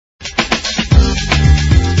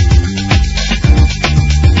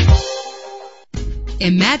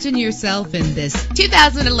Imagine yourself in this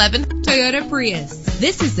 2011 Toyota Prius.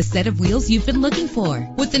 This is the set of wheels you've been looking for,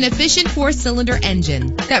 with an efficient 4-cylinder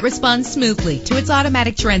engine that responds smoothly to its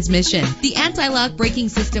automatic transmission. The anti-lock braking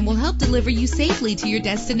system will help deliver you safely to your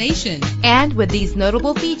destination. And with these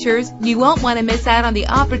notable features, you won't want to miss out on the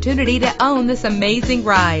opportunity to own this amazing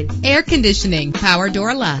ride. Air conditioning, power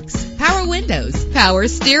door locks, power windows, power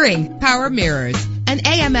steering, power mirrors, an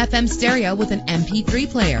AM/FM stereo with an MP3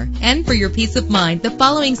 player. And for your peace of mind, the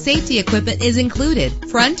following safety equipment is included: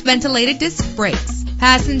 front ventilated disc brakes,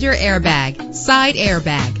 passenger airbag, side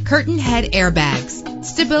airbag, curtain head airbags,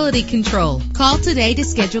 stability control. Call today to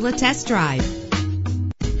schedule a test drive.